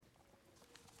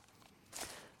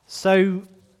So,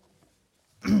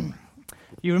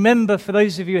 you remember, for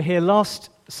those of you here last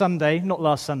Sunday, not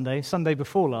last Sunday, Sunday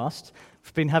before last,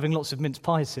 we've been having lots of mince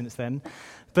pies since then,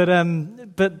 but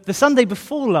the Sunday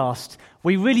before last,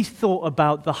 we really thought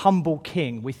about the humble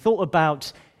king. We thought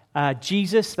about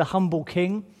Jesus, the humble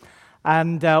king,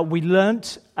 and we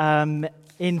learnt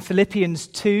in Philippians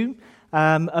 2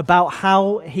 about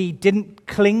how he didn't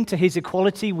cling to his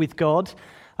equality with God,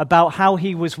 about how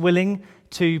he was willing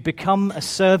to become a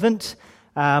servant,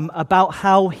 about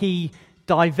how he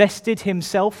divested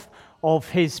himself of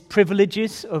his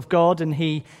privileges of God, and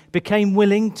he became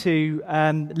willing to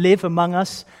live among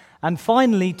us, and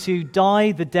finally to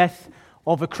die the death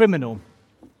of a criminal.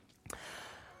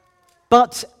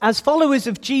 But as followers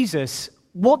of Jesus,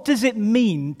 what does it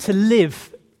mean to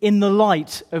live in the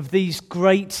light of these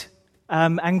great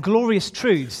and glorious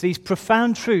truths, these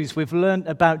profound truths we've learned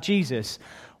about Jesus?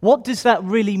 What does that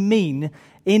really mean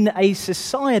in a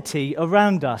society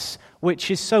around us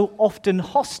which is so often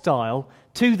hostile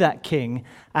to that king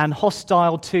and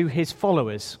hostile to his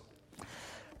followers?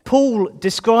 Paul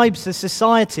describes the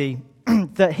society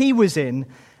that he was in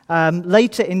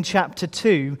later in chapter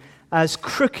 2 as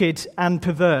crooked and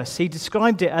perverse. He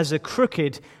described it as a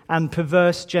crooked and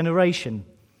perverse generation,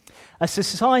 a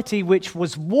society which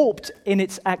was warped in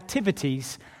its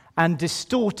activities and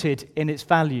distorted in its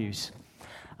values.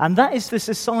 And that is the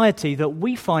society that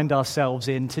we find ourselves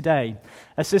in today,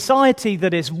 a society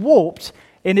that is warped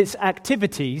in its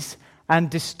activities and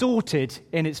distorted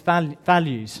in its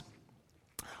values.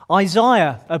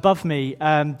 Isaiah, above me,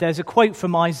 there's a quote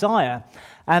from Isaiah,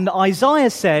 and Isaiah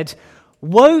said,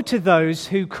 "Woe to those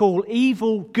who call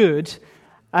evil good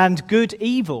and good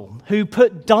evil, who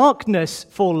put darkness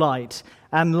for light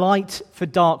and light for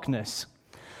darkness."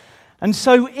 And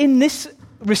so in this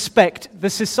respect, the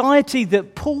society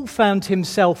that Paul found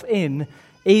himself in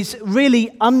is really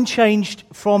unchanged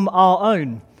from our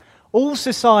own. All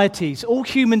societies, all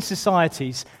human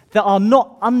societies that are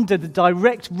not under the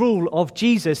direct rule of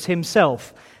Jesus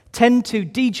himself tend to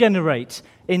degenerate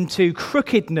into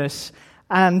crookedness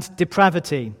and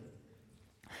depravity.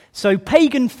 So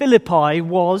pagan Philippi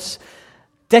was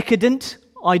decadent,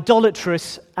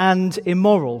 idolatrous, and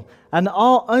immoral. And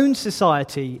our own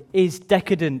society is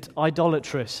decadent,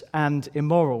 idolatrous, and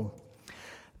immoral.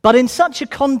 But in such a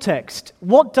context,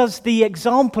 what does the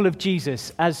example of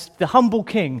Jesus as the humble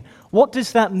king, what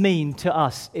does that mean to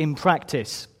us in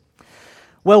practice?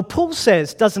 Well, Paul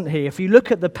says, doesn't he, if you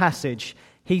look at the passage,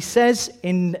 he says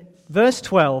in verse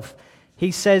 12,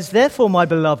 he says, "Therefore, my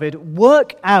beloved,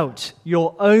 work out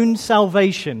your own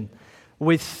salvation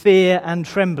with fear and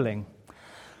trembling."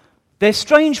 They're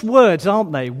strange words,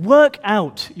 aren't they? Work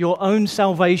out your own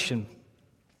salvation.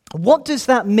 What does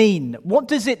that mean? What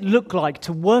does it look like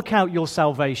to work out your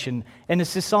salvation in a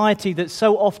society that's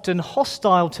so often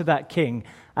hostile to that king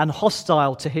and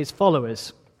hostile to his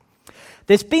followers?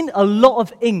 There's been a lot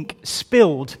of ink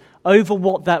spilled over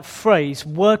what that phrase,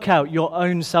 work out your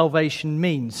own salvation,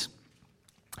 means.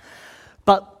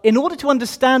 But in order to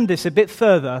understand this a bit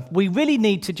further, we really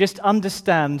need to just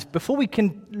understand, before we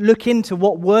can look into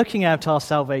what working out our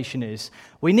salvation is,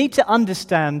 we need to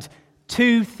understand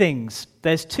two things.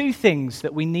 There's two things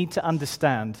that we need to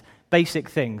understand, basic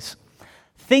things.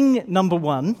 Thing number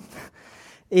one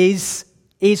is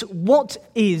what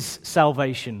is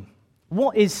salvation?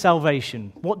 What is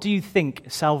salvation? What do you think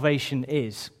salvation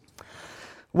is?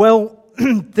 Well,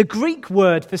 the Greek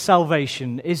word for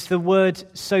salvation is the word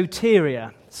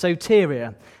soteria.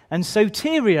 And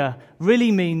soteria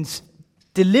really means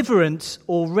deliverance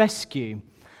or rescue.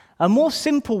 A more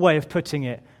simple way of putting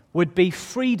it would be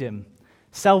freedom.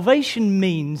 Salvation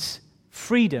means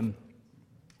freedom.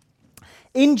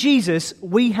 In Jesus,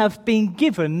 we have been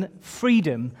given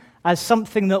freedom as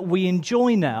something that we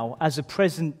enjoy now as a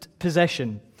present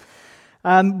possession.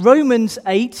 Romans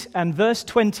 8 and verse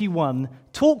 21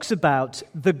 talks about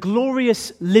the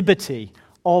glorious liberty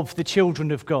of the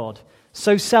children of God.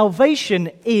 So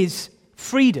salvation is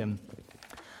freedom.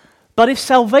 But if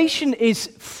salvation is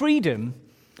freedom,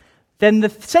 then the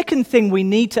second thing we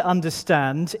need to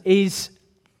understand is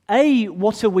A,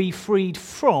 what are we freed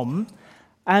from?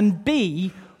 And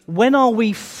B, when are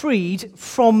we freed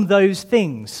from those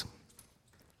things?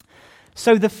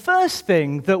 So the first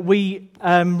thing that we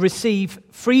receive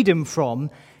freedom from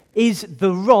is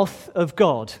the wrath of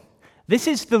God. This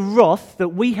is the wrath that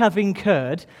we have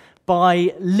incurred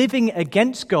by living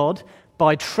against God,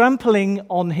 by trampling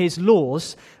on his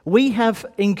laws. We have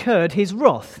incurred his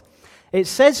wrath. It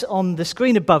says on the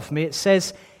screen above me, it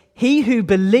says, "He who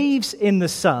believes in the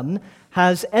Son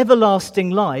has everlasting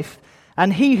life,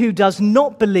 And he who does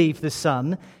not believe the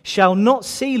Son shall not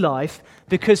see life,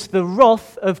 because the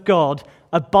wrath of God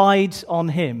abides on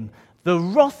him. The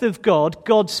wrath of God,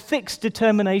 God's fixed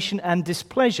determination and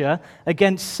displeasure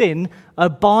against sin,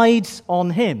 abides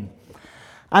on him.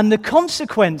 And the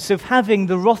consequence of having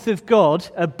the wrath of God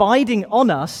abiding on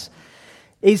us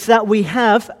is that we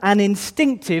have an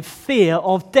instinctive fear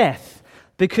of death,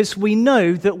 because we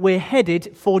know that we're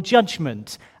headed for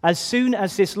judgment. As soon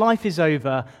as this life is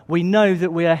over, we know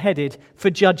that we are headed for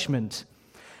judgment.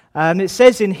 It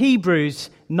says in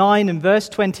Hebrews 9 and verse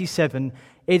 27,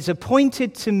 "It's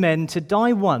appointed to men to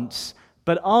die once,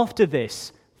 but after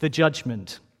this, the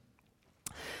judgment."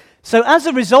 So as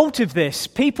a result of this,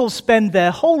 people spend their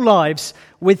whole lives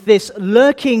with this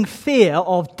lurking fear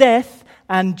of death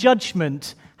and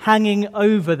judgment hanging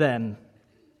over them.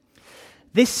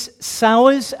 This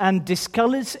sours and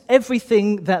discolors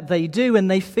everything that they do,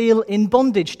 and they feel in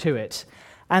bondage to it.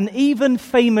 And even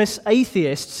famous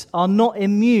atheists are not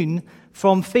immune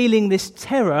from feeling this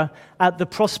terror at the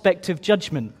prospect of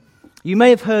judgment. You may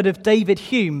have heard of David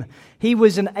Hume. He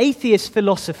was an atheist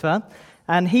philosopher,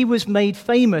 and he was made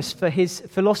famous for his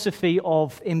philosophy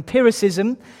of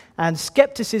empiricism and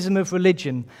skepticism of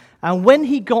religion. And when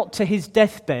he got to his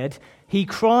deathbed, he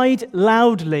cried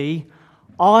loudly,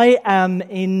 "I am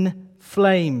in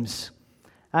flames."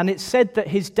 And it's said that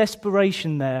his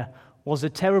desperation there was a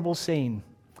terrible scene,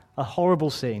 a horrible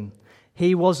scene.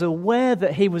 He was aware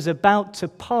that he was about to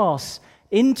pass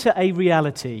into a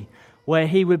reality where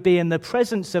he would be in the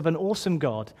presence of an awesome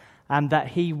God, and that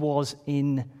he was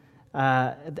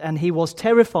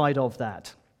terrified of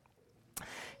that.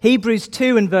 Hebrews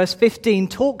 2 and verse 15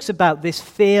 talks about this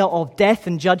fear of death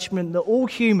and judgment that all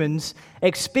humans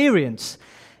experience.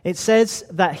 It says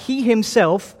that he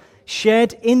himself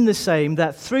shared in the same,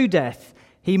 that through death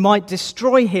he might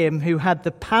destroy him who had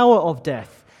the power of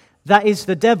death, that is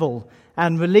the devil,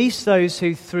 and release those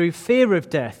who through fear of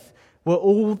death were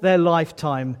all their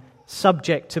lifetime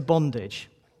subject to bondage.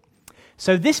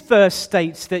 So this verse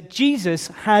states that Jesus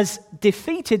has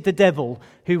defeated the devil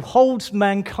who holds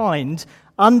mankind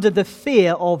under the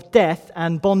fear of death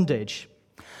and bondage.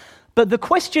 But the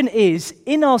question is,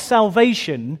 in our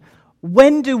salvation,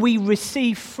 when do we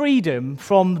receive freedom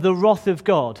from the wrath of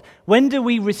God? When do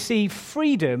we receive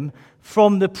freedom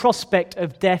from the prospect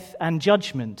of death and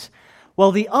judgment?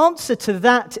 Well, the answer to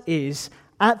that is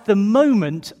at the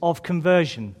moment of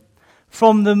conversion.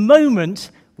 From the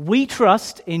moment we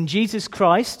trust in Jesus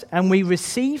Christ and we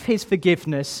receive his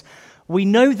forgiveness, we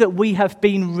know that we have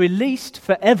been released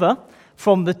forever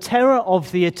from the terror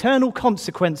of the eternal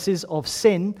consequences of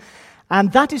sin,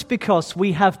 and that is because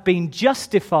we have been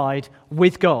justified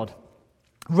with God.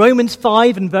 Romans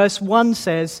 5 and verse 1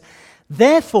 says,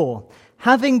 "Therefore,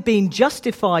 having been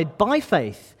justified by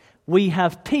faith, we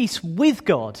have peace with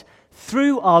God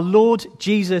through our Lord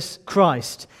Jesus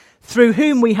Christ, through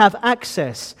whom we have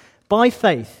access by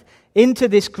faith into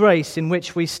this grace in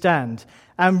which we stand,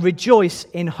 and rejoice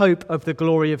in hope of the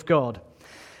glory of God."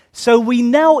 So we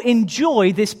now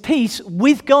enjoy this peace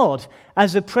with God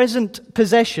as a present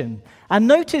possession. And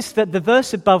notice that the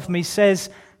verse above me says,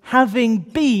 having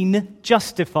been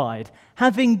justified.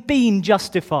 Having been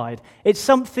justified. It's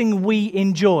something we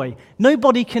enjoy.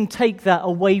 Nobody can take that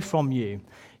away from you.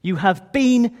 You have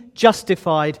been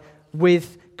justified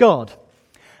with God.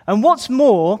 And what's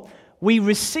more, we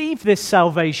receive this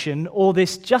salvation or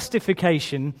this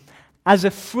justification as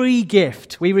a free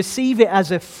gift. We receive it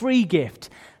as a free gift.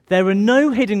 There are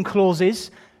no hidden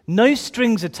clauses, no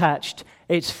strings attached.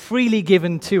 It's freely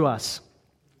given to us.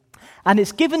 And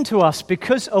it's given to us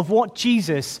because of what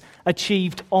Jesus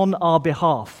achieved on our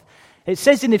behalf. It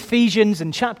says in Ephesians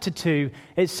in chapter 2,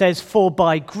 it says, "For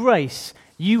by grace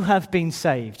you have been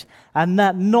saved, and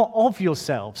that not of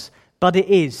yourselves, but it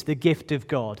is the gift of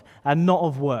God, and not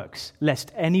of works,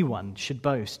 lest anyone should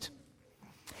boast."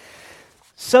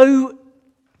 So,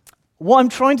 what I'm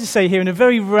trying to say here in a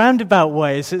very roundabout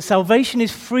way is that salvation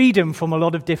is freedom from a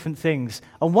lot of different things.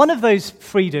 And one of those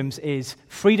freedoms is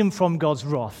freedom from God's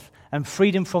wrath and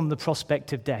freedom from the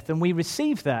prospect of death. And we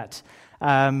receive that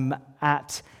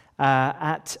at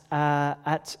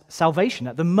salvation,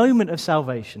 at the moment of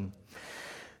salvation.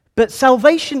 But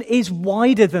salvation is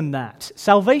wider than that.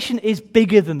 Salvation is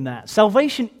bigger than that.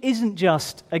 Salvation isn't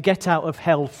just a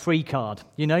get-out-of-hell free card,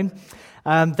 you know?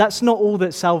 That's not all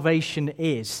that salvation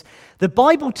is. The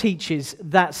Bible teaches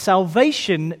that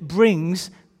salvation brings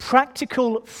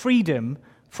practical freedom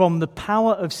from the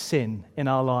power of sin in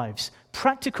our lives.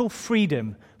 Practical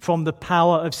freedom from the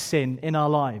power of sin in our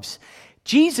lives.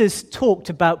 Jesus talked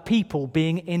about people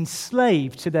being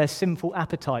enslaved to their sinful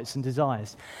appetites and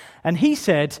desires. And he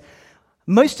said,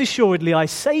 Most assuredly, I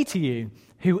say to you,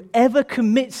 whoever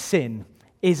commits sin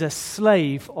is a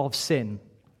slave of sin.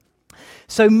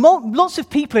 So lots of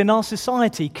people in our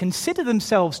society consider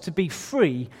themselves to be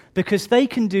free because they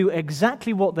can do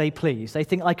exactly what they please. They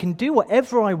think, I can do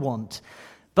whatever I want.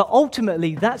 But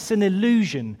ultimately, that's an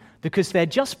illusion because they're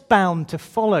just bound to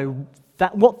follow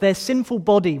what their sinful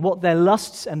body, what their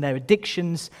lusts and their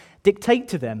addictions dictate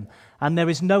to them, and there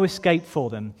is no escape for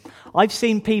them. I've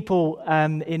seen people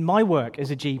in my work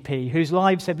as a GP whose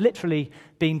lives have literally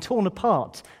been torn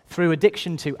apart through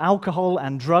addiction to alcohol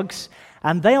and drugs,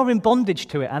 and they are in bondage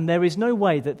to it, and there is no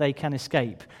way that they can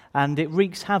escape, and it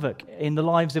wreaks havoc in the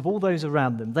lives of all those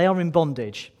around them. They are in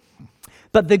bondage.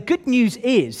 But the good news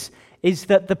is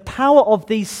that the power of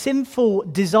these sinful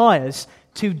desires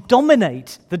to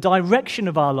dominate the direction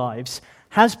of our lives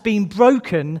has been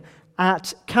broken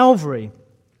at Calvary.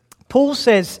 Paul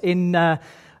says in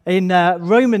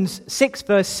Romans 6,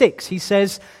 verse 6, he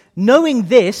says, knowing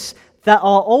this, that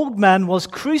our old man was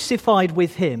crucified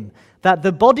with him, that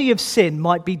the body of sin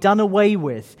might be done away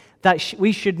with, that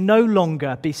we should no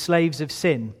longer be slaves of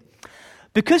sin.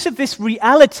 Because of this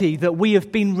reality that we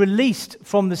have been released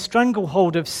from the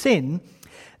stranglehold of sin,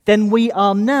 then we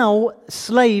are now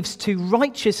slaves to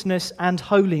righteousness and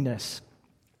holiness.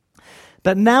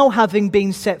 But now, having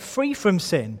been set free from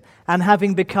sin and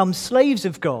having become slaves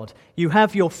of God, you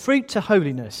have your fruit to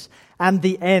holiness and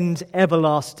the end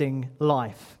everlasting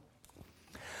life.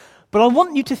 But I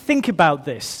want you to think about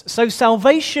this. So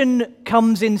salvation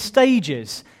comes in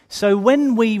stages. So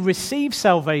when we receive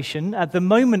salvation, at the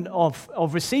moment of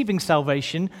receiving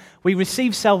salvation, we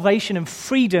receive salvation and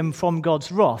freedom from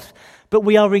God's wrath. But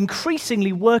we are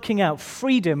increasingly working out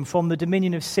freedom from the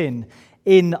dominion of sin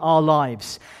in our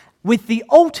lives, with the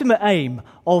ultimate aim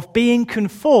of being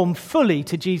conformed fully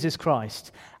to Jesus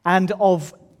Christ and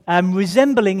of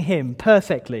resembling him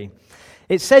perfectly.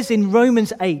 It says in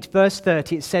Romans 8, verse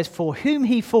 30, it says, for whom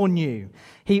he foreknew,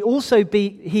 he also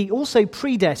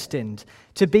predestined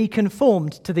to be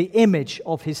conformed to the image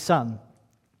of his Son.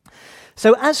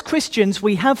 So as Christians,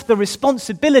 we have the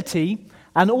responsibility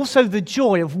and also the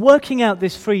joy of working out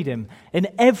this freedom in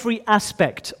every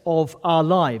aspect of our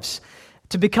lives,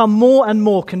 to become more and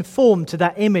more conformed to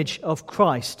that image of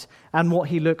Christ and what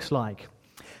he looks like.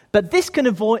 But this can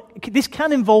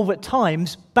involve at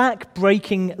times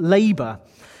back-breaking labor.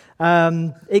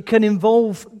 It can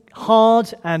involve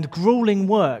hard and grueling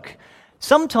work.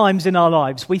 Sometimes in our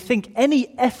lives, we think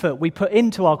any effort we put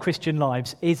into our Christian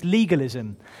lives is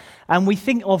legalism. And we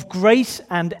think of grace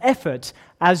and effort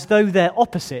as though they're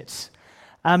opposites.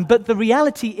 But the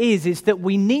reality is that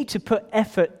we need to put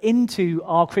effort into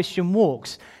our Christian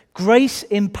walks.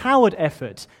 Grace-empowered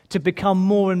effort to become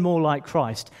more and more like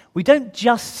Christ. We don't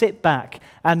just sit back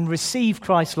and receive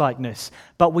Christ-likeness,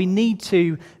 but we need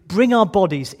to bring our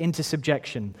bodies into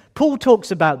subjection. Paul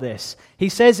talks about this. He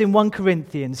says in 1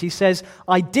 Corinthians, he says,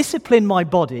 I discipline my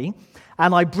body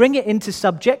and I bring it into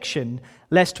subjection,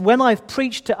 lest when I've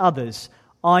preached to others,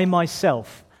 I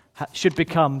myself should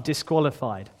become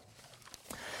disqualified.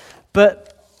 But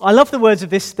I love the words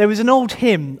of this. There was an old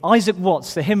hymn, Isaac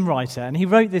Watts, the hymn writer, and he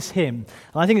wrote this hymn,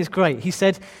 and I think it's great. He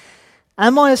said,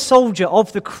 am I a soldier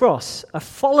of the cross, a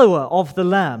follower of the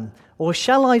Lamb, or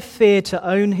shall I fear to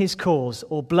own his cause,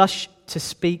 or blush to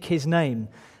speak his name?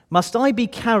 Must I be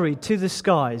carried to the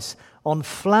skies on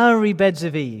flowery beds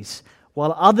of ease,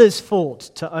 while others fought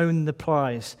to own the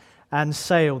prize and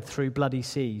sailed through bloody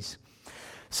seas?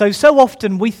 So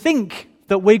often we think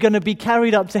that we're going to be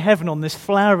carried up to heaven on this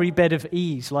flowery bed of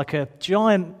ease, like a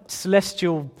giant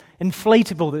celestial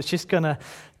inflatable that's just going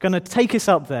to take us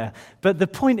up there. But the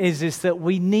point is that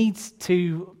we need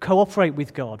to cooperate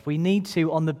with God. We need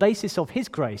to, on the basis of his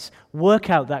grace, work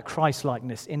out that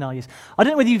Christ-likeness in our years. I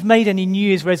don't know whether you've made any New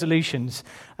Year's resolutions.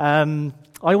 I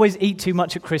always eat too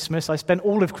much at Christmas. I spend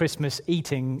all of Christmas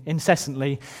eating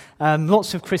incessantly.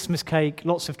 Lots of Christmas cake,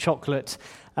 lots of chocolate.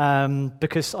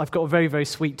 Because I've got a very, very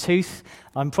sweet tooth.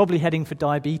 I'm probably heading for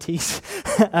diabetes.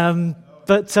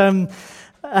 But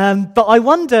I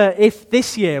wonder if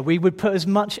this year we would put as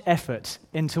much effort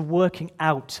into working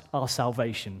out our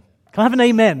salvation. Can I have an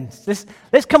amen?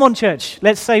 Let's come on, church.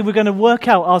 Let's say we're going to work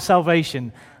out our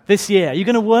salvation this year. You're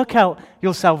going to work out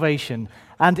your salvation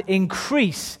and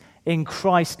increase in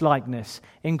Christ-likeness.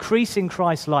 Increase in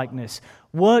Christ-likeness.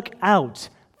 Work out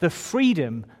the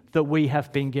freedom that we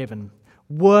have been given.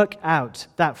 Work out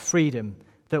that freedom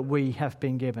that we have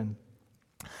been given.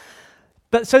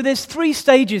 But so there's 3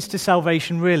 stages to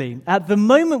salvation, really. At the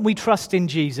moment we trust in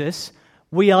Jesus,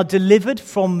 we are delivered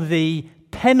from the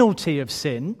penalty of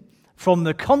sin, from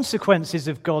the consequences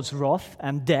of God's wrath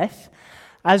and death,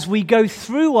 As we go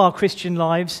through our Christian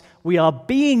lives, we are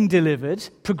being delivered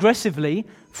progressively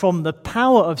from the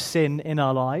power of sin in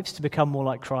our lives to become more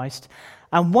like Christ.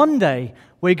 And one day,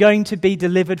 we're going to be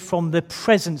delivered from the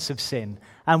presence of sin,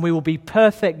 and we will be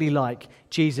perfectly like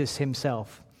Jesus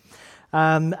himself.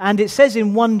 And it says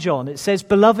in 1 John, it says,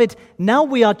 "Beloved, now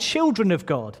we are children of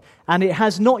God, and it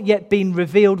has not yet been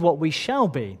revealed what we shall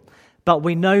be. But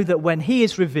we know that when he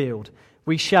is revealed,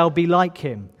 we shall be like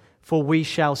him, for we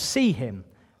shall see him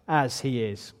as he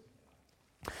is."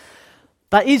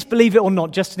 That is, believe it or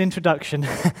not, just an introduction.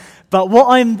 But what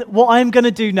I'm going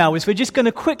to do now is we're just going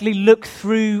to quickly look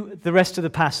through the rest of the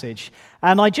passage.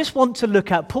 And I just want to look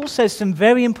at, Paul says some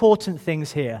very important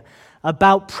things here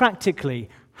about practically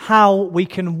how we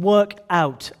can work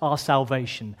out our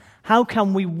salvation. How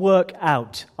can we work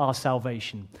out our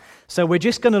salvation? So we're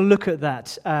just going to look at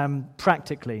that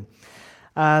practically.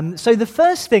 So the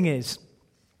first thing is,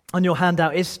 on your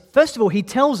handout, is, first of all, he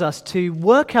tells us to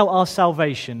work out our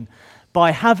salvation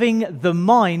by having the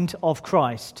mind of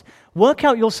Christ. Work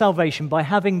out your salvation by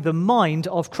having the mind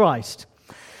of Christ.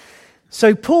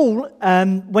 So Paul,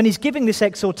 when he's giving this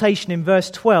exhortation in verse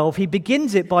 12, he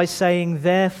begins it by saying,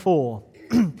 "Therefore."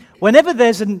 Whenever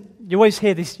there's you always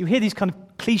hear this, you hear these kind of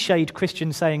cliched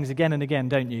Christian sayings again and again,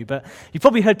 don't you? But you've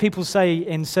probably heard people say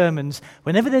in sermons,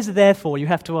 whenever there's a therefore, you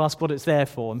have to ask what it's there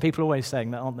for. And people are always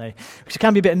saying that, aren't they? Which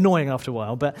can be a bit annoying after a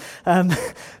while. But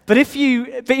if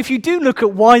you do look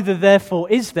at why the therefore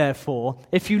is therefore,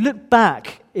 if you look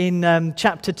back in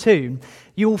chapter 2,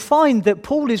 you will find that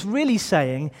Paul is really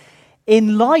saying,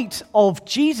 in light of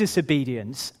Jesus'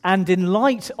 obedience and in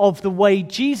light of the way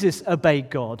Jesus obeyed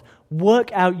God,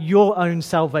 work out your own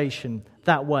salvation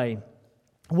that way.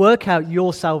 Work out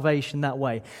your salvation that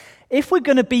way. If we're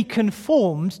going to be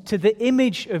conformed to the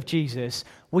image of Jesus,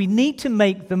 we need to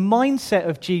make the mindset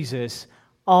of Jesus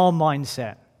our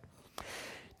mindset.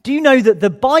 Do you know that the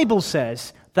Bible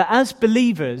says that as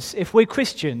believers, if we're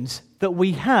Christians, that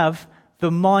we have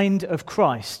the mind of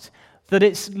Christ? That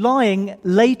it's lying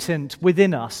latent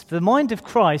within us. The mind of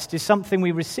Christ is something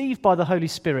we receive by the Holy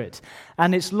Spirit,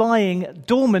 and it's lying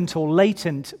dormant or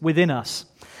latent within us.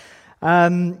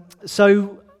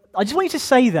 So I just want you to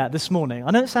say that this morning.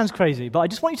 I know it sounds crazy, but I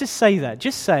just want you to say that.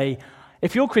 Just say,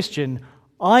 if you're a Christian,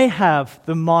 I have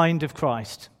the mind of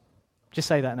Christ. Just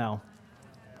say that now.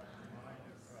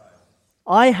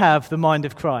 I have the mind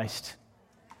of Christ.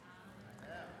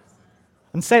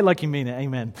 And say it like you mean it,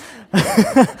 amen.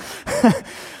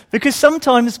 Because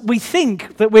sometimes we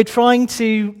think that we're trying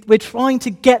to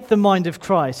get the mind of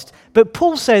Christ. But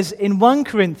Paul says in 1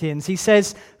 Corinthians, he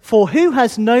says, "For who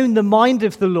has known the mind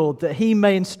of the Lord that he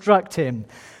may instruct him?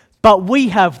 But we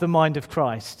have the mind of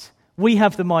Christ." We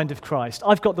have the mind of Christ.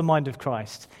 I've got the mind of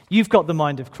Christ. You've got the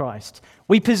mind of Christ.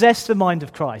 We possess the mind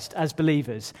of Christ as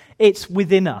believers. It's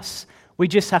within us. We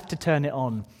just have to turn it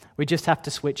on. We just have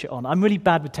to switch it on. I'm really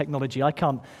bad with technology. I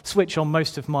can't switch on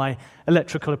most of my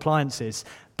electrical appliances.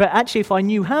 But actually, if I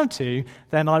knew how to,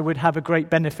 then I would have a great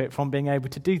benefit from being able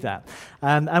to do that.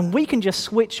 And we can just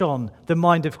switch on the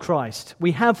mind of Christ.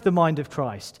 We have the mind of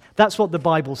Christ. That's what the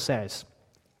Bible says.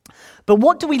 But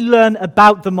what do we learn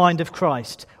about the mind of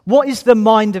Christ? What is the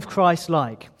mind of Christ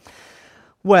like?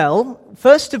 Well,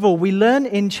 first of all, we learn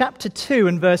in chapter 2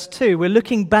 and verse 2, we're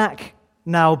looking back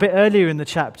now, a bit earlier in the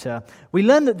chapter, we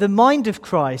learn that the mind of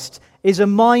Christ is a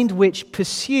mind which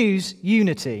pursues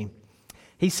unity.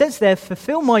 He says there,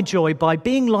 "Fulfill my joy by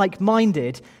being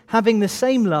like-minded, having the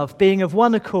same love, being of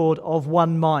one accord, of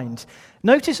one mind."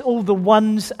 Notice all the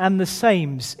ones and the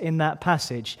sames in that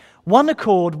passage. One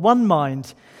accord, one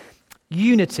mind,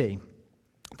 unity.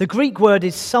 The Greek word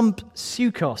is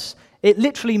sympsukos. It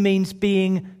literally means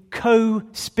being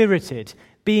co-spirited.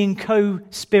 Being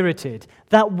co-spirited,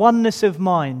 that oneness of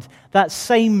mind, that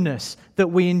sameness that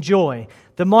we enjoy.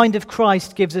 The mind of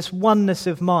Christ gives us oneness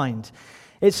of mind.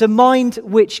 It's a mind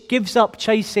which gives up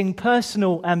chasing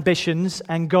personal ambitions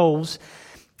and goals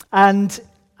and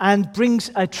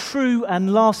brings a true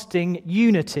and lasting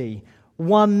unity,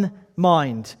 one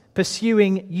mind,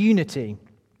 pursuing unity.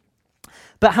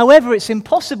 But however, it's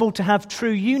impossible to have true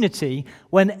unity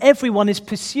when everyone is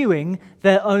pursuing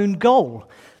their own goal.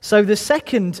 So the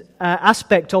second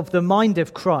aspect of the mind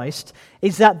of Christ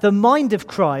is that the mind of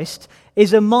Christ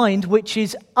is a mind which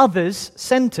is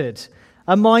others-centered,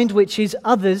 a mind which is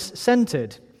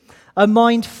others-centered, a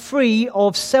mind free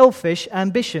of selfish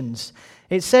ambitions.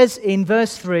 It says in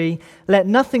verse 3, "Let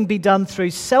nothing be done through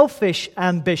selfish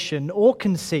ambition or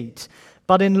conceit,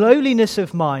 but in lowliness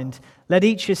of mind, let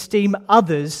each esteem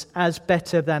others as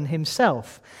better than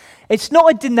himself." It's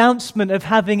not a denouncement of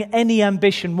having any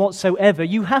ambition whatsoever.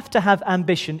 You have to have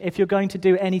ambition if you're going to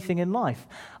do anything in life.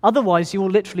 Otherwise, you will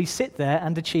literally sit there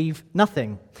and achieve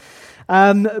nothing.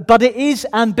 But it is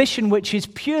ambition which is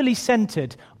purely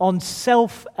centered on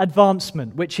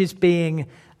self-advancement, which is being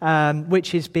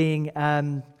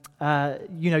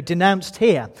denounced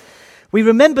here. We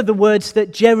remember the words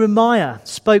that Jeremiah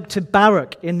spoke to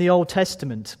Baruch in the Old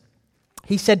Testament.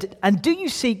 He said, "And do you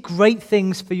seek great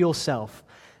things for yourself?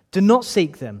 Do not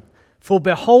seek them. For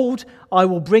behold, I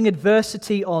will bring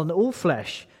adversity on all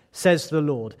flesh, says the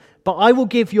Lord. But I will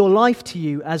give your life to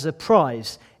you as a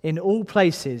prize in all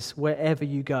places wherever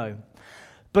you go."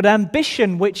 But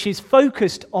ambition which is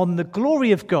focused on the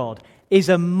glory of God is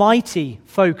a mighty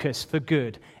focus for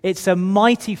good. It's a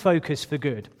mighty focus for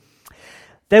good.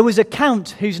 There was a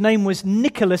count whose name was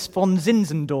Nicholas von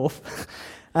Zinzendorf,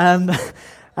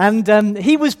 and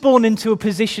he was born into a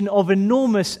position of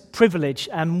enormous privilege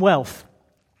and wealth.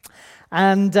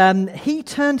 And he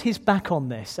turned his back on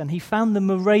this, and he found the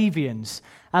Moravians.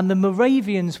 And the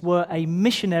Moravians were a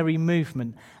missionary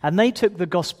movement, and they took the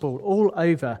gospel all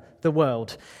over the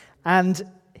world. And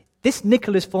this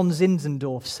Nicholas von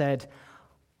Zinzendorf said,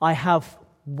 "I have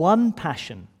one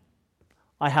passion.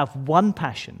 I have one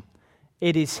passion.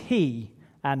 It is He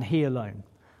and He alone.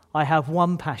 I have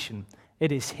one passion.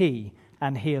 It is He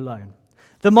and He alone."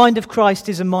 The mind of Christ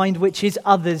is a mind which is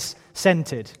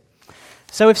others-centered.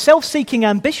 So if self-seeking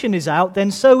ambition is out, then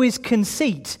so is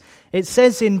conceit. It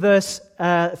says in verse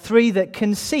 3 that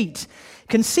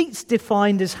conceit's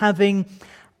defined as having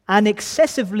an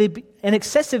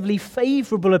excessively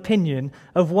favorable opinion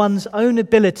of one's own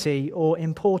ability or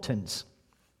importance.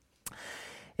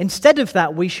 Instead of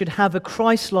that, we should have a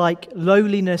Christ-like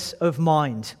lowliness of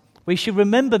mind. We should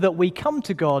remember that we come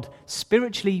to God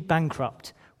spiritually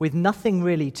bankrupt, with nothing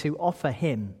really to offer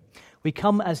Him. We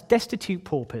come as destitute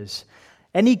paupers.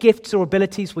 Any gifts or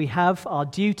abilities we have are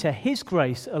due to His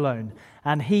grace alone,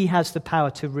 and He has the power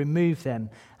to remove them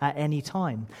at any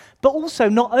time. But also,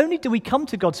 not only do we come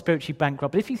to God spiritually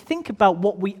bankrupt, but if you think about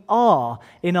what we are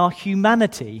in our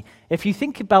humanity, if you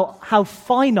think about how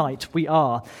finite we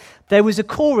are, there was a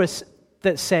chorus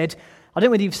that said, I don't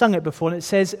know whether you've sung it before, and it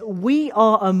says, "We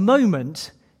are a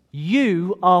moment,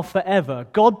 you are forever,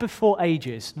 God before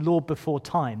ages, Lord before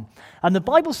time." And the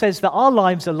Bible says that our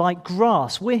lives are like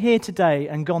grass. We're here today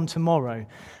and gone tomorrow.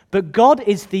 But God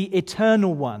is the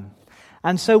eternal one.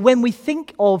 And so when we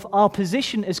think of our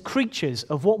position as creatures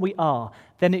of what we are,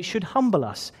 then it should humble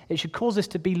us. It should cause us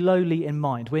to be lowly in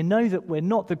mind. We know that we're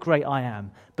not the great I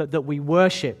am, but that we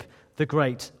worship the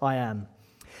great I am.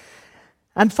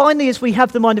 And finally, as we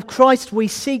have the mind of Christ, we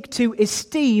seek to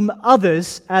esteem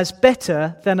others as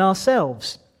better than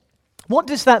ourselves. What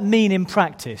does that mean in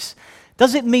practice?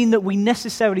 Does it mean that we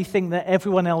necessarily think that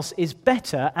everyone else is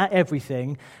better at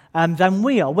everything than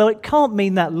we are? Well, it can't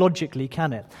mean that logically,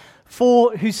 can it?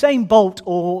 For Usain Bolt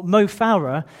or Mo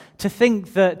Farah to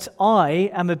think that I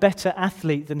am a better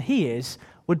athlete than he is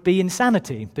would be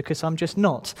insanity, because I'm just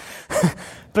not.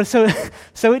 But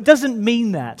so it doesn't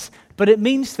mean that. But it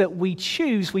means that we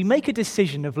make a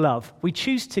decision of love. We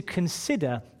choose to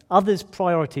consider others'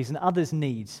 priorities and others'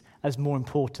 needs as more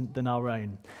important than our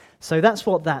own. So that's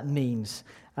what that means.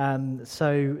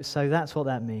 So that's what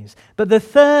that means. But the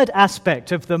third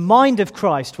aspect of the mind of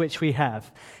Christ which we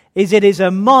have is it is a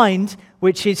mind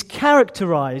which is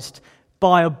characterized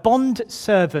by a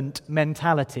bond-servant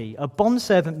mentality. A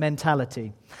bond-servant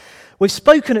mentality. We've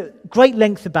spoken at great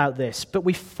length about this, but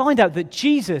we find out that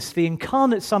Jesus, the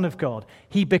incarnate Son of God,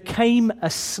 He became a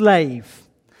slave.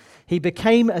 He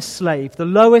became a slave, the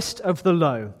lowest of the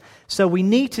low. So we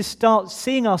need to start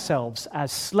seeing ourselves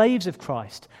as slaves of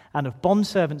Christ and of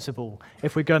bondservants of all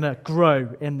if we're going to grow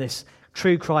in this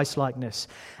true Christ-likeness.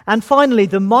 And finally,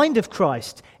 the mind of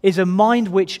Christ is a mind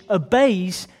which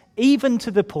obeys even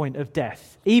to the point of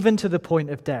death. Even to the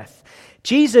point of death.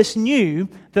 Jesus knew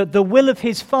that the will of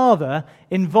His Father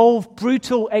involved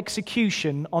brutal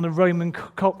execution on a Roman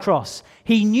cross.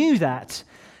 He knew that.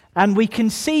 And we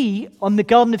can see on the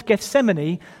Garden of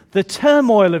Gethsemane the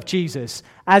turmoil of Jesus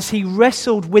as He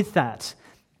wrestled with that.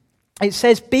 It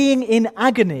says, being in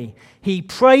agony, He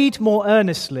prayed more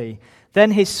earnestly.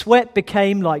 Then His sweat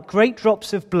became like great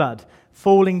drops of blood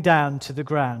falling down to the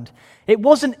ground. It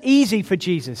wasn't easy for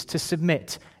Jesus to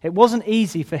submit. It wasn't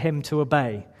easy for Him to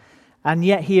obey. And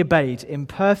yet He obeyed in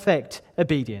perfect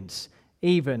obedience,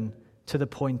 even to the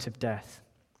point of death.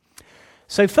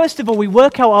 So first of all, we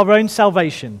work out our own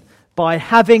salvation by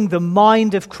having the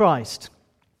mind of Christ.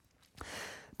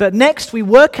 But next, we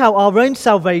work out our own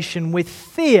salvation with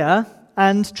fear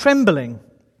and trembling.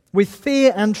 With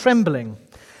fear and trembling.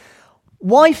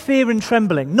 Why fear and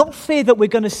trembling? Not fear that we're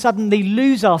going to suddenly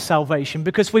lose our salvation,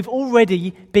 because we've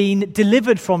already been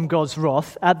delivered from God's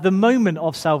wrath at the moment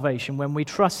of salvation when we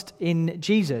trust in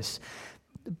Jesus.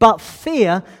 But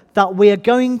fear that we are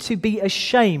going to be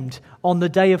ashamed on the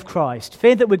day of Christ.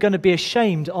 Fear that we're going to be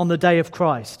ashamed on the day of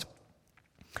Christ.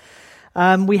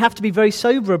 We have to be very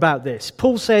sober about this.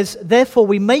 Paul says, therefore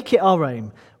we make it our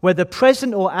aim, whether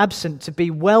present or absent, to be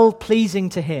well-pleasing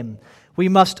to him. We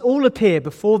must all appear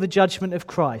before the judgment of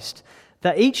Christ,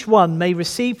 that each one may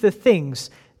receive the things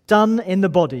done in the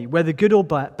body, whether good or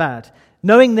bad.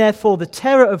 Knowing therefore the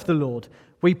terror of the Lord,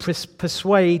 we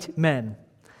persuade men.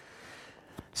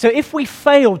 So if we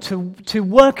fail to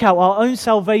work out our own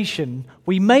salvation,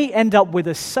 we may end up with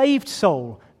a saved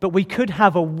soul, but we could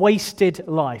have a wasted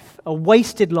life. A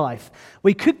wasted life.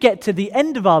 We could get to the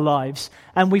end of our lives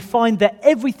and we find that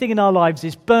everything in our lives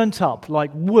is burnt up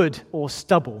like wood or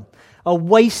stubble. A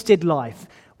wasted life.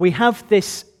 We have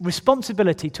this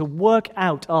responsibility to work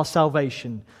out our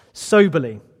salvation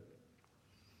soberly.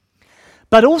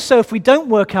 But also, if we don't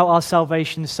work out our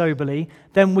salvation soberly,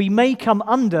 then we may come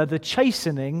under the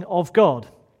chastening of God.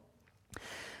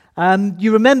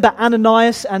 You remember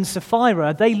Ananias and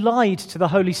Sapphira, they lied to the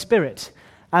Holy Spirit,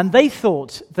 and they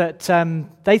thought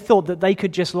that they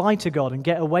could just lie to God and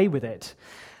get away with it.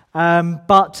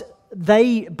 But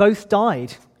they both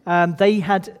died.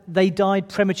 They died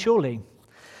prematurely.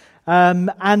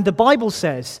 And the Bible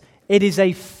says it is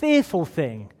a fearful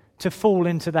thing to fall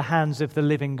into the hands of the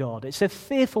living God. It's a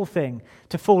fearful thing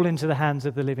to fall into the hands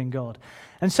of the living God.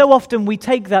 And so often we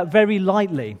take that very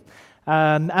lightly.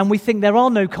 And we think there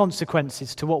are no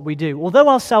consequences to what we do. Although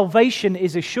our salvation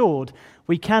is assured,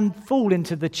 we can fall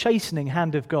into the chastening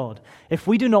hand of God if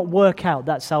we do not work out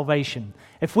that salvation,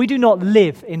 if we do not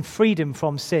live in freedom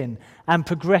from sin and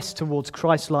progress towards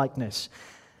Christ-likeness.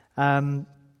 It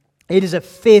is a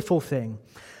fearful thing.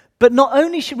 But not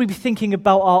only should we be thinking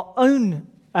about our own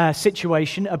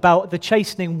situation, about the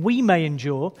chastening we may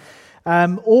endure,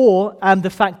 or the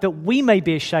fact that we may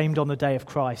be ashamed on the day of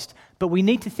Christ, but we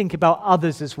need to think about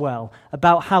others as well,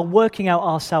 about how working out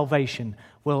our salvation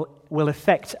will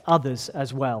affect others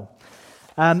as well.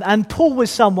 And Paul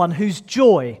was someone whose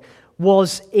joy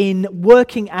was in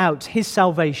working out his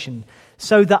salvation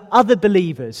so that other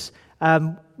believers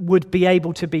would be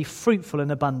able to be fruitful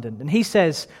and abundant. And he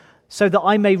says, so that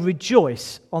I may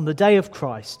rejoice on the day of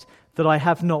Christ, that I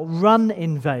have not run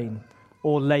in vain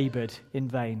or labored in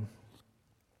vain.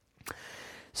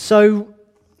 So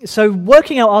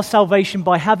working out our salvation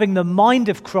by having the mind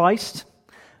of Christ,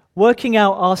 working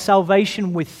out our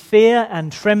salvation with fear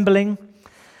and trembling,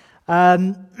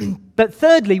 but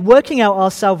thirdly, working out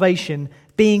our salvation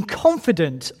being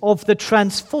confident of the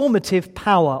transformative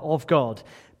power of God,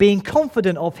 being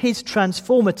confident of his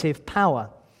transformative power.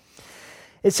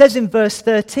 It says in verse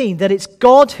 13 that it's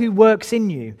God who works in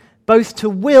you, both to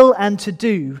will and to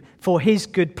do for his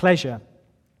good pleasure.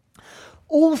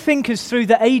 All thinkers through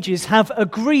the ages have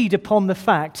agreed upon the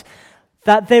fact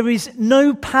that there is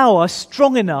no power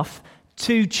strong enough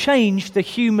to change the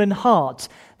human heart,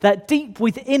 that deep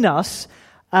within us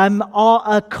are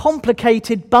a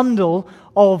complicated bundle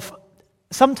of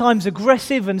sometimes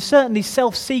aggressive and certainly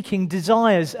self-seeking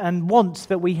desires and wants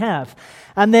that we have.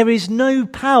 And there is no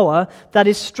power that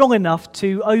is strong enough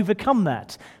to overcome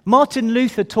that. Martin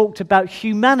Luther talked about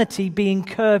humanity being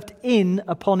curved in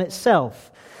upon itself.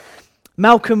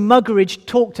 Malcolm Muggeridge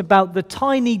talked about the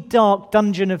tiny dark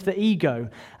dungeon of the ego,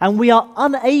 and we are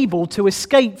unable to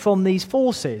escape from these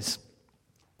forces.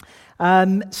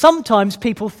 Sometimes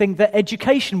people think that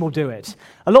education will do it.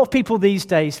 A lot of people these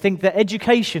days think that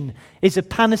education is a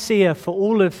panacea for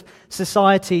all of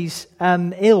society's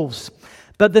ills.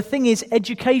 But the thing is,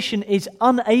 education is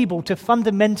unable to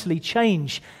fundamentally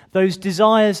change those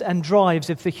desires and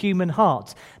drives of the human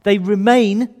heart. They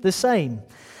remain the same.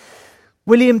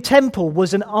 William Temple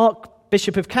was an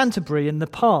Archbishop of Canterbury in the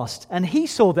past, and he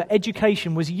saw that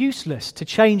education was useless to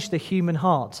change the human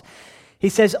heart. He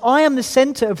says, I am the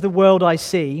center of the world I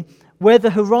see. Where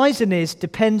the horizon is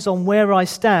depends on where I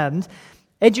stand.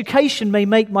 Education may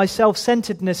make my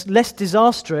self-centeredness less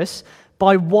disastrous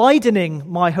by widening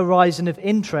my horizon of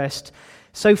interest,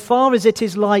 so far as it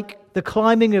is like the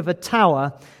climbing of a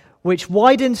tower which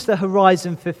widens the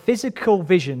horizon for physical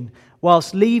vision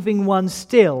whilst leaving one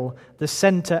still the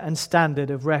center and standard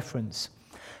of reference.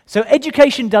 So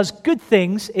education does good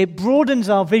things, it broadens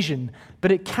our vision,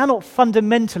 but it cannot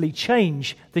fundamentally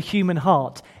change the human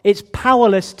heart. It's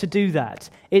powerless to do that.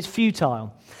 It's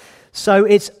futile. So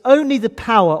it's only the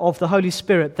power of the Holy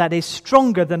Spirit that is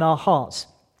stronger than our hearts.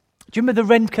 Do you remember the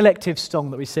Rend Collective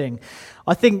song that we sing?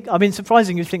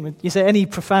 Surprising you say any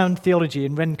profound theology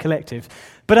in Rend Collective.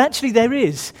 But actually there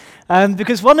is.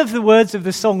 Because one of the words of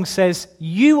the song says,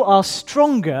 "You are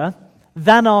stronger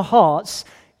than our hearts.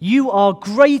 You are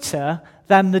greater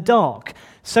than the dark."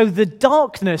 So the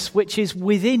darkness which is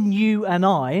within you and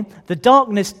I, the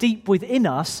darkness deep within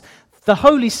us, the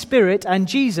Holy Spirit and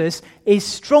Jesus is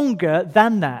stronger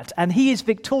than that. And he is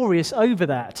victorious over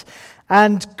that.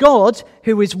 And God,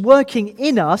 who is working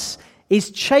in us, is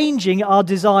changing our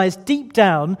desires deep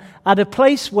down at a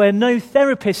place where no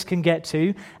therapist can get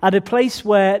to, at a place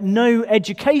where no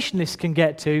educationist can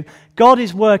get to. God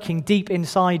is working deep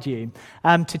inside you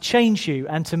to change you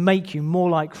and to make you more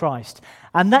like Christ.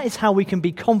 And that is how we can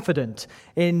be confident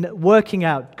in working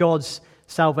out God's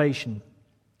salvation.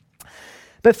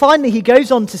 But finally, he goes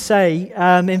on to say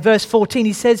in verse 14,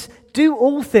 he says, "Do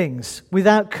all things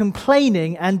without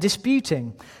complaining and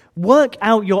disputing. Work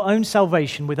out your own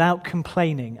salvation without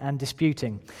complaining and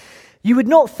disputing." You would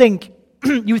think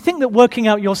that working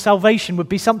out your salvation would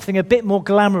be something a bit more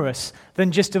glamorous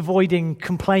than just avoiding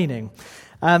complaining.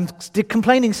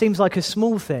 Complaining seems like a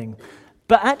small thing,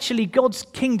 but actually God's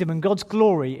kingdom and God's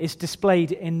glory is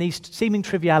displayed in these seeming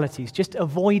trivialities, just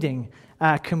avoiding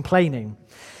complaining.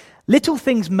 Little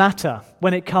things matter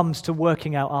when it comes to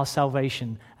working out our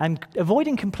salvation, and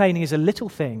avoiding complaining is a little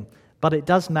thing, but it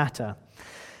does matter.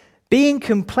 Being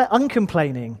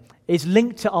uncomplaining is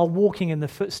linked to our walking in the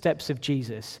footsteps of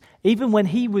Jesus. Even when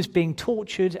he was being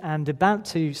tortured and about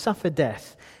to suffer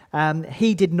death,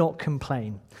 he did not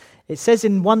complain. It says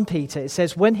in 1 Peter, it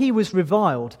says, "When he was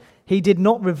reviled, he did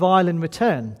not revile in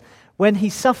return. When he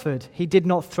suffered, he did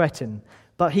not threaten,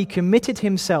 but he committed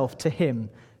himself to him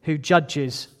who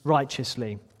judges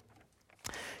righteously."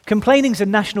 Complaining's a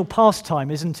national pastime,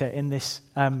 isn't it, in this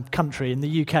country, in the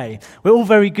UK? We're all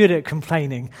very good at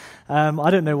complaining. I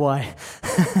don't know why,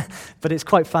 but it's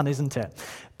quite fun, isn't it?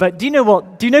 But do you know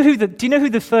what? Do you know who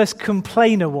the first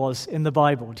complainer was in the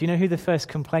Bible? Do you know who the first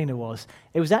complainer was?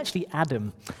 It was actually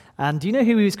Adam. And do you know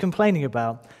who he was complaining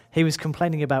about? He was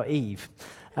complaining about Eve.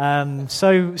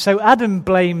 So Adam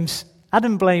blames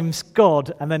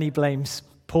God, and then he blames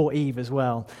poor Eve as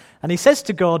well. And he says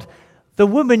to God, "The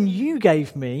woman you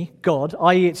gave me, God,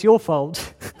 i.e. it's your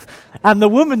fault, and the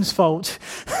woman's fault,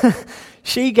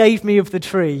 she gave me of the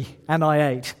tree, and I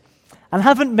ate." And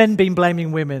haven't men been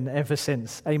blaming women ever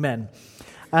since? Amen.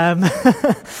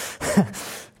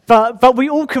 But we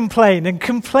all complain, and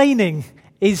complaining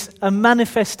is a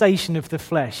manifestation of the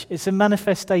flesh. It's a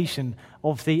manifestation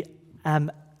of the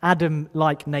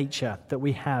Adam-like nature that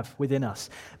we have within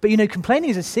us. But complaining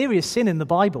is a serious sin in the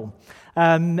Bible.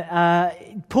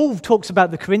 Paul talks about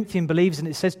the Corinthian believers, and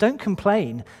it says, "Don't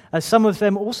complain, as some of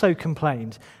them also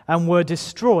complained and were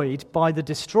destroyed by the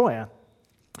destroyer."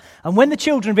 And when the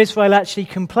children of Israel actually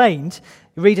complained,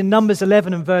 you read in Numbers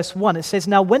 11 and verse 1, it says,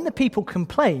 "Now when the people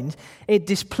complained, it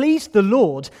displeased the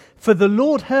Lord, for the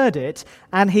Lord heard it,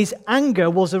 and his anger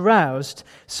was aroused.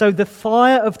 So the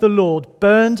fire of the Lord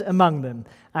burned among them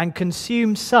and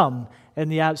consumed some in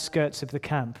the outskirts of the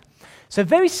camp." So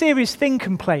very serious thing,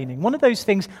 complaining. One of those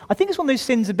things, I think it's one of those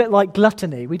sins a bit like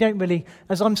gluttony. We don't really,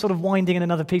 as I'm sort of winding in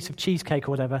another piece of cheesecake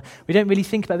or whatever, we don't really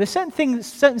think about it. There's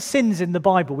certain sins in the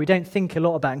Bible we don't think a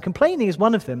lot about, and complaining is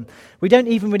one of them. We don't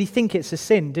even really think it's a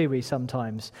sin, do we,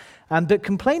 sometimes? But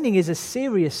complaining is a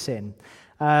serious sin.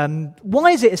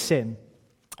 Why is it a sin?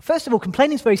 First of all,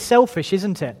 complaining is very selfish,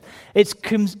 isn't it? It's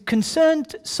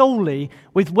concerned solely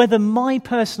with whether my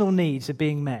personal needs are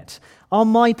being met. Are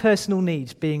my personal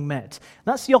needs being met?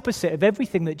 That's the opposite of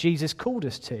everything that Jesus called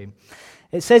us to.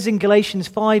 It says in Galatians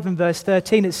 5 and verse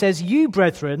 13, it says, "You,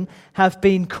 brethren, have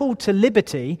been called to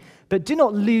liberty, but do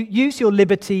not use your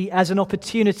liberty as an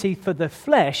opportunity for the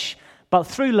flesh, but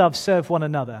through love serve one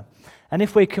another." And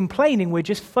if we're complaining, we're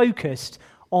just focused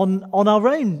on our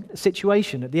own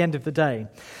situation at the end of the day.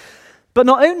 But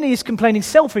not only is complaining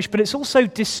selfish, but it's also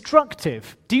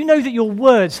destructive. Do you know that your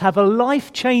words have a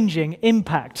life-changing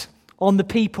impact on the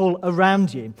people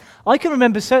around you? I can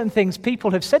remember certain things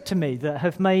people have said to me that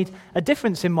have made a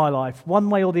difference in my life, one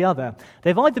way or the other.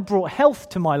 They've either brought health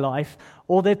to my life,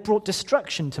 or they've brought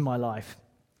destruction to my life.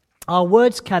 Our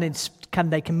words can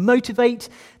motivate,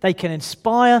 they can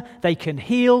inspire, they can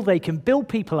heal, they can build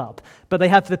people up, but they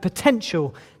have the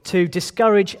potential to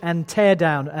discourage and tear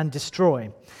down and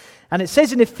destroy. And it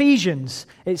says in Ephesians,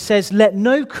 it says, "Let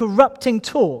no corrupting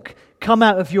talk come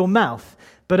out of your mouth,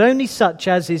 but only such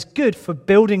as is good for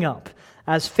building up,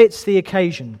 as fits the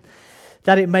occasion,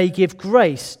 that it may give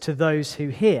grace to those who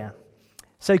hear."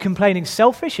 So complaining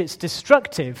selfish, it's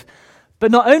destructive,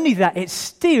 But not only that, it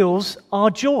steals our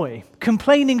joy.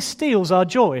 Complaining steals our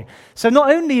joy. So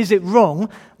not only is it wrong,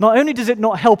 not only does it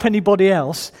not help anybody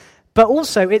else, but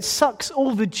also it sucks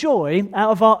all the joy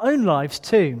out of our own lives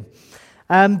too.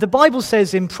 The Bible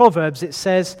says in Proverbs, it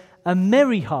says, a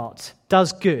merry heart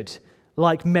does good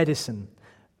like medicine,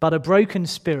 but a broken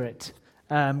spirit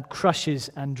crushes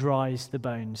and dries the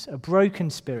bones. A broken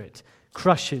spirit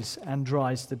crushes and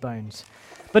dries the bones.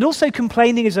 But also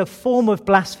complaining is a form of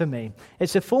blasphemy.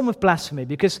 It's a form of blasphemy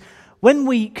because when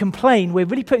we complain, we're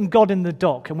really putting God in the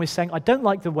dock and we're saying, I don't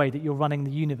like the way that you're running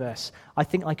the universe. I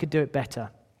think I could do it better.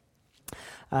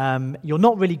 You're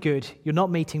not really good. You're not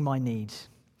meeting my needs.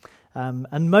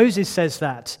 And Moses says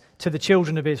that to the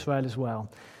children of Israel as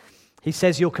well. He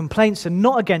says, your complaints are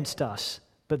not against us,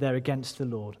 but they're against the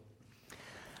Lord.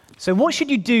 So what should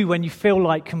you do when you feel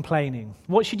like complaining?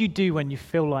 What should you do when you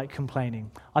feel like complaining?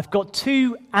 I've got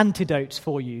 2 antidotes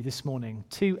for you this morning.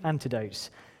 2 antidotes.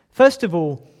 First of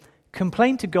all,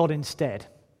 complain to God instead.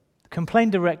 Complain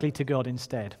directly to God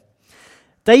instead.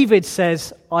 David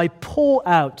says, I pour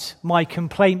out my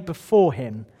complaint before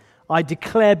him. I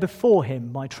declare before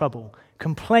him my trouble.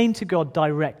 Complain to God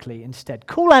directly instead.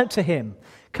 Call out to him.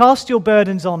 Cast your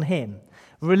burdens on him.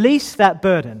 Release that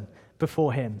burden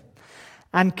before him.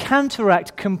 And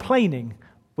counteract complaining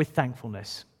with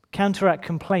thankfulness. Counteract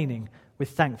complaining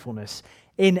with thankfulness.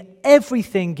 In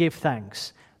everything give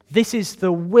thanks. This is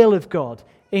the will of God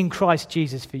in Christ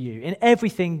Jesus for you. In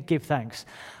everything give thanks.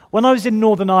 When I was in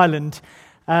Northern Ireland,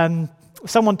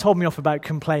 someone told me off about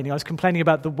complaining. I was complaining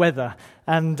about the weather.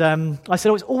 And I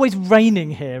said, it's always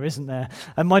raining here, isn't there?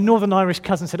 And my Northern Irish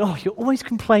cousin said, you're always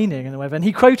complaining in the weather. And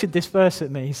he quoted this verse at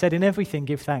me. He said, in everything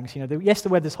give thanks. Yes, the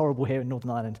weather's horrible here in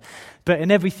Northern Ireland, but in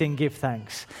everything give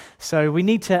thanks. So we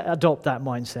need to adopt that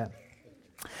mindset.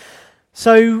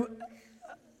 So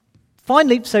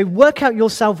finally, work out your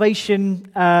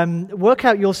salvation. Work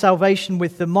out your salvation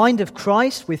with the mind of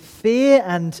Christ, with fear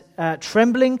and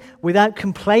trembling, without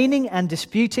complaining and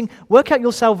disputing. Work out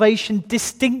your salvation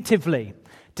distinctively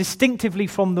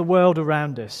from the world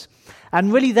around us.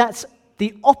 And really, that's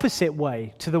the opposite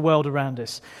way to the world around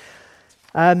us.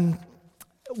 I'm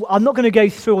not going to go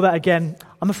through all that again.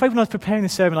 I'm afraid when I was preparing the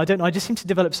sermon, I just seem to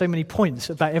develop so many points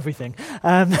about everything.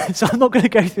 So I'm not going to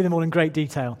go through them all in great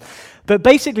detail. But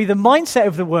basically, the mindset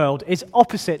of the world is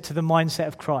opposite to the mindset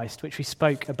of Christ, which we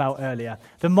spoke about earlier.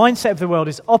 The mindset of the world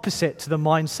is opposite to the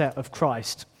mindset of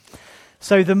Christ.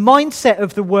 So the mindset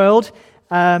of the world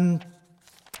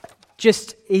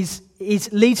just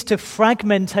leads to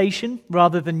fragmentation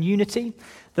rather than unity.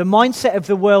 The mindset of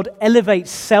the world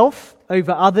elevates self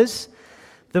over others.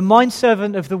 The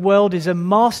mindservant of the world is a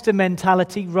master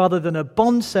mentality rather than a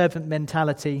bondservant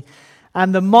mentality.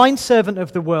 And the mindservant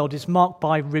of the world is marked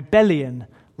by rebellion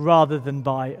rather than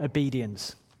by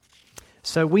obedience.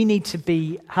 So we need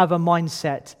to have a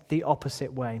mindset the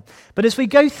opposite way. But as we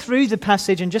go through the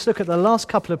passage and just look at the last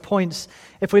couple of points,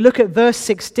 if we look at verse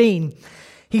 16,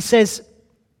 he says,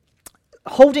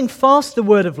 holding fast the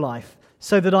word of life,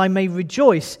 so that I may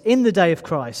rejoice in the day of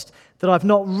Christ, that I've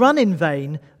not run in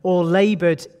vain or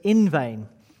labored in vain.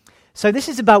 So this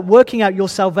is about working out your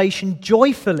salvation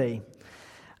joyfully.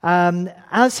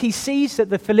 As he sees that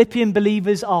the Philippian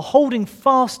believers are holding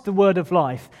fast the word of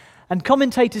life. And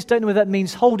commentators don't know whether that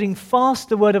means holding fast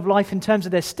the word of life in terms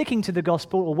of they're sticking to the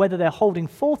gospel or whether they're holding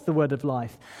forth the word of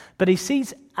life. But he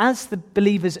sees as the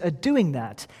believers are doing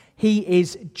that, he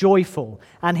is joyful.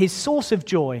 And his source of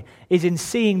joy is in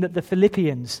seeing that the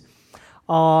Philippians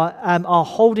are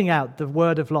holding out the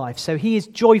word of life. So he is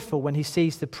joyful when he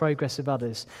sees the progress of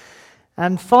others.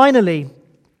 And finally,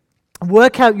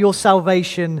 work out your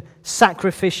salvation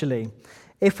sacrificially.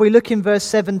 If we look in verse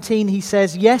 17, he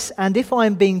says, yes, and if I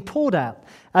am being poured out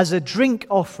as a drink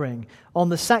offering on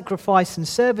the sacrifice and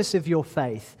service of your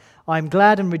faith, I am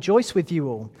glad and rejoice with you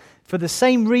all. For the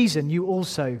same reason, you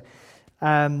also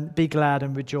be glad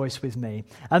and rejoice with me.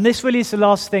 And this really is the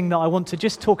last thing that I want to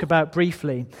just talk about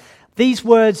briefly. These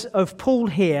words of Paul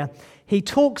here, he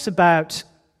talks about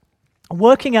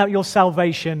working out your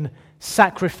salvation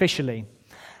sacrificially.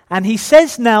 And he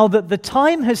says now that the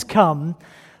time has come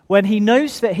when he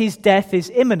knows that his death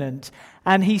is imminent,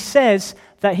 and he says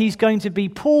that he's going to be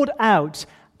poured out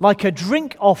like a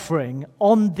drink offering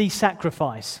on the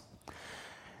sacrifice.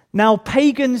 Now,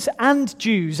 pagans and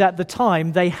Jews at the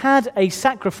time, they had a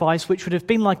sacrifice which would have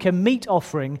been like a meat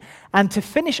offering, and to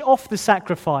finish off the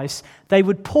sacrifice, they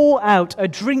would pour out a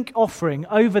drink offering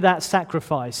over that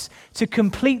sacrifice to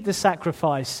complete the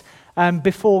sacrifice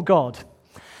before God.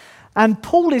 And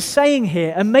Paul is saying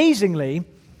here, amazingly,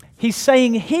 he's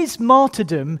saying his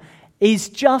martyrdom is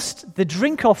just the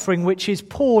drink offering which is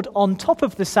poured on top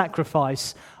of the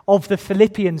sacrifice of the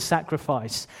Philippian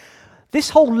sacrifice. This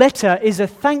whole letter is a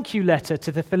thank you letter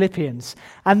to the Philippians.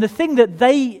 And the thing that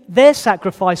their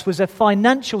sacrifice was a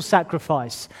financial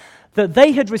sacrifice that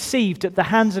they had received at the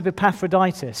hands of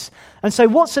Epaphroditus. And so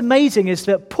what's amazing is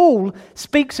that Paul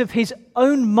speaks of his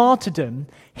own martyrdom,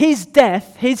 his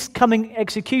death, his coming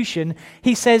execution.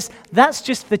 He says, that's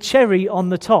just the cherry on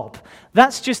the top.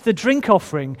 That's just the drink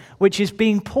offering which is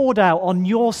being poured out on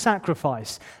your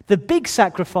sacrifice. The big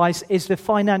sacrifice is the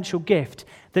financial gift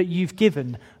that you've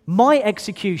given. My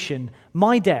execution,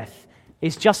 my death,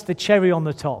 is just the cherry on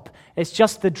the top. It's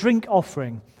just the drink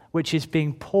offering which is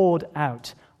being poured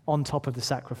out on top of the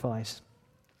sacrifice.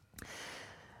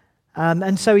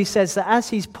 And so he says that as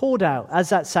he's poured out, as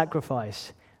that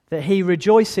sacrifice, that he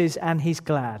rejoices and he's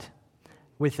glad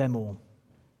with them all.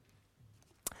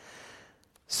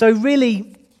 So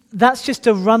really, that's just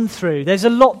a run through.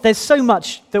 There's so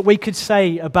much that we could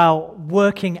say about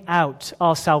working out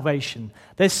our salvation.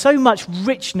 There's so much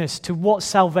richness to what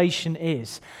salvation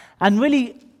is. And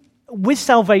really, with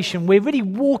salvation, we're really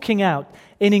walking out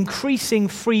in increasing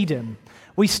freedom.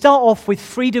 We start off with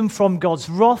freedom from God's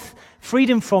wrath,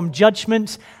 freedom from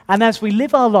judgment, and as we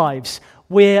live our lives,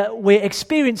 we're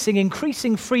experiencing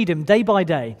increasing freedom day by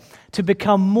day to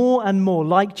become more and more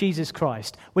like Jesus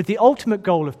Christ, with the ultimate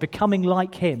goal of becoming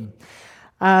like him.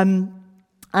 And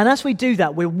as we do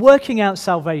that, we're working out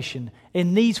salvation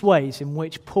in these ways in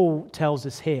which Paul tells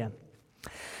us here.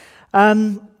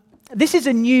 This is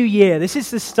a new year. This is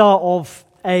the start of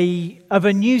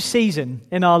a new season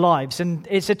in our lives, and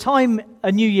it's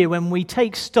a new year when we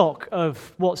take stock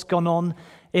of what's gone on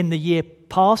in the year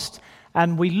past,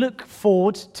 and we look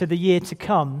forward to the year to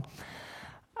come.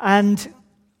 And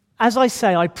as I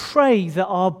say, I pray that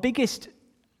our biggest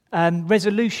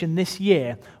resolution this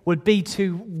year would be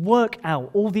to work out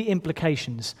all the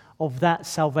implications of that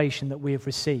salvation that we have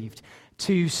received,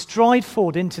 to stride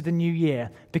forward into the new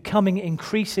year, becoming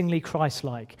increasingly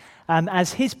Christ-like,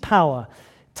 as his power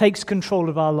takes control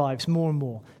of our lives more and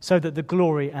more, so that the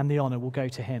glory and the honor will go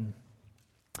to him.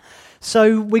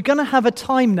 So we're going to have a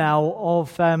time now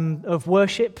of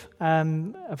worship.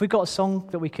 Have we got a song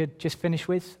that we could just finish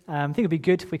with? I think it'd be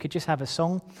good if we could just have a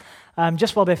song,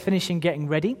 just while they're finishing getting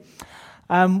ready.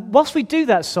 Whilst we do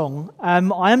that song,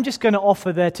 I am just going to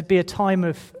offer there to be a time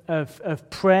of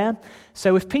prayer.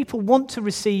 So if people want to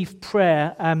receive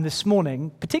prayer this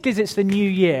morning, particularly as it's the new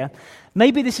year,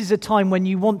 maybe this is a time when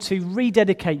you want to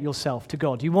rededicate yourself to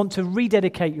God. You want to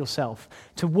rededicate yourself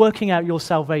to working out your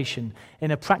salvation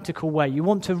in a practical way. You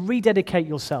want to rededicate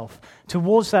yourself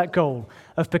towards that goal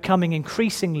of becoming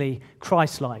increasingly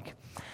Christ-like.